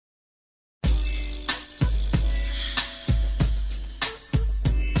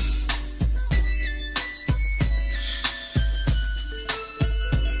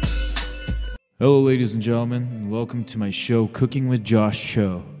Hello ladies and gentlemen, and welcome to my show Cooking with Josh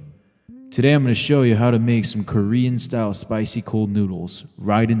Cho. Today I'm going to show you how to make some Korean style spicy cold noodles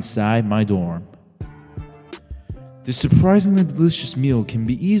right inside my dorm. This surprisingly delicious meal can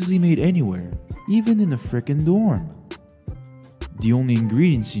be easily made anywhere, even in a frickin' dorm. The only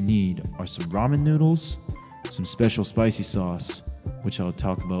ingredients you need are some ramen noodles, some special spicy sauce, which I'll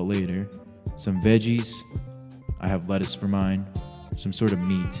talk about later, some veggies, I have lettuce for mine, some sort of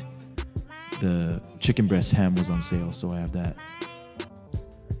meat. The chicken breast ham was on sale, so I have that.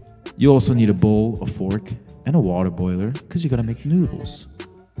 You also need a bowl, a fork, and a water boiler, because you gotta make noodles.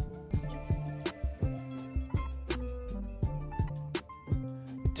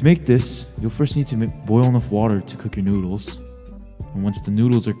 To make this, you'll first need to boil enough water to cook your noodles. And once the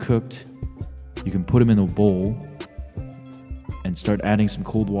noodles are cooked, you can put them in a bowl and start adding some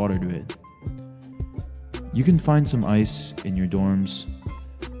cold water to it. You can find some ice in your dorms,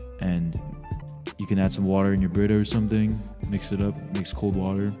 and you can add some water in your Brita or something, mix it up, mix cold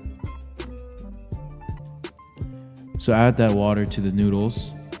water. So add that water to the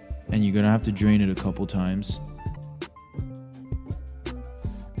noodles, and you're gonna have to drain it a couple times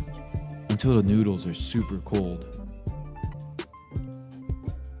until the noodles are super cold.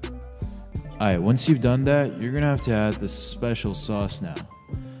 Alright, once you've done that, you're gonna have to add the special sauce now.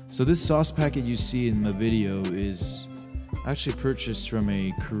 So this sauce packet you see in the video is actually purchased from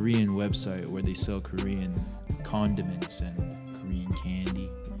a Korean website where they sell Korean condiments and Korean candy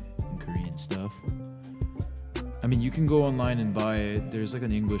and Korean stuff. I mean, you can go online and buy it. There's like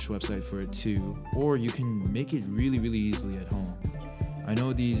an English website for it too, or you can make it really easily at home. I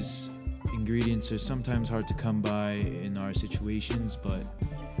know these ingredients are sometimes hard to come by in our situations, but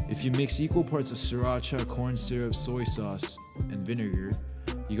if you mix equal parts of sriracha, corn syrup, soy sauce, and vinegar,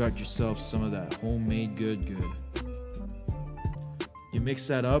 you got yourself some of that homemade good. You mix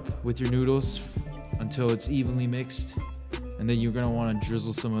that up with your noodles until it's evenly mixed, and then you're gonna want to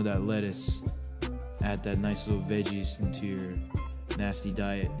drizzle some of that lettuce, add that nice little veggies into your nasty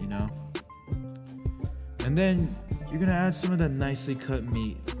diet, you know? And then you're gonna add some of that nicely cut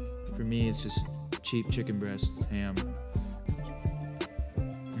meat. For me, it's just cheap chicken breast ham.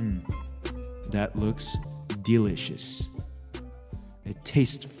 That looks delicious. It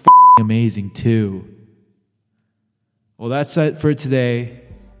tastes amazing too. Well, that's it for today.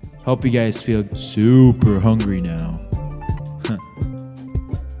 Hope you guys feel super hungry now.